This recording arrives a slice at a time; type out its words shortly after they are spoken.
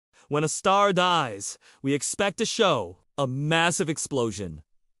When a star dies, we expect to show a massive explosion.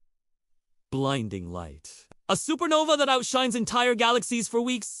 Blinding light. A supernova that outshines entire galaxies for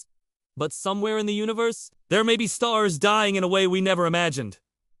weeks. But somewhere in the universe, there may be stars dying in a way we never imagined.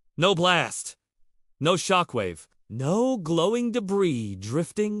 No blast. No shockwave. No glowing debris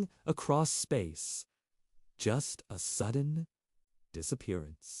drifting across space. Just a sudden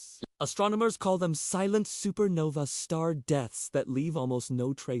disappearance. Astronomers call them silent supernova star deaths that leave almost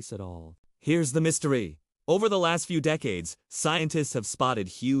no trace at all. Here's the mystery. Over the last few decades, scientists have spotted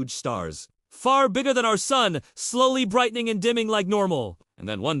huge stars, far bigger than our sun, slowly brightening and dimming like normal. And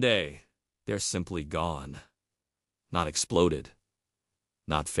then one day, they're simply gone. Not exploded.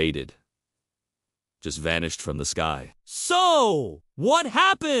 Not faded. Just vanished from the sky. So, what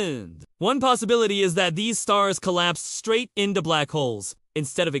happened? One possibility is that these stars collapsed straight into black holes.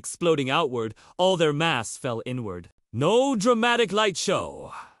 Instead of exploding outward, all their mass fell inward. No dramatic light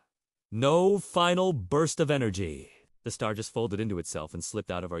show. No final burst of energy. The star just folded into itself and slipped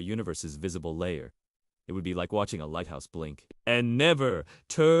out of our universe's visible layer. It would be like watching a lighthouse blink and never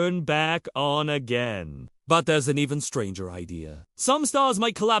turn back on again. But there's an even stranger idea. Some stars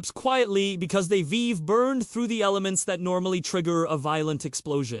might collapse quietly because they've burned through the elements that normally trigger a violent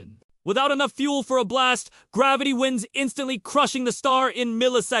explosion. Without enough fuel for a blast, gravity wins, instantly crushing the star in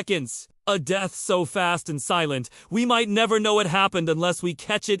milliseconds. A death so fast and silent, we might never know it happened unless we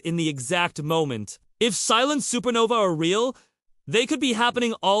catch it in the exact moment. If silent supernovae are real, they could be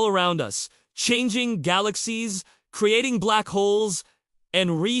happening all around us, changing galaxies, creating black holes,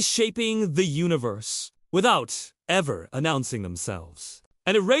 and reshaping the universe, without ever announcing themselves.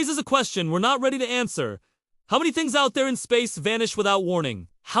 And it raises a question we're not ready to answer. How many things out there in space vanish without warning?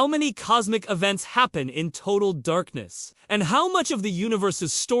 How many cosmic events happen in total darkness? And how much of the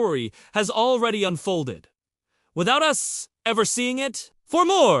universe's story has already unfolded, without us ever seeing it? For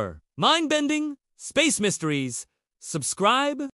more mind-bending space mysteries, subscribe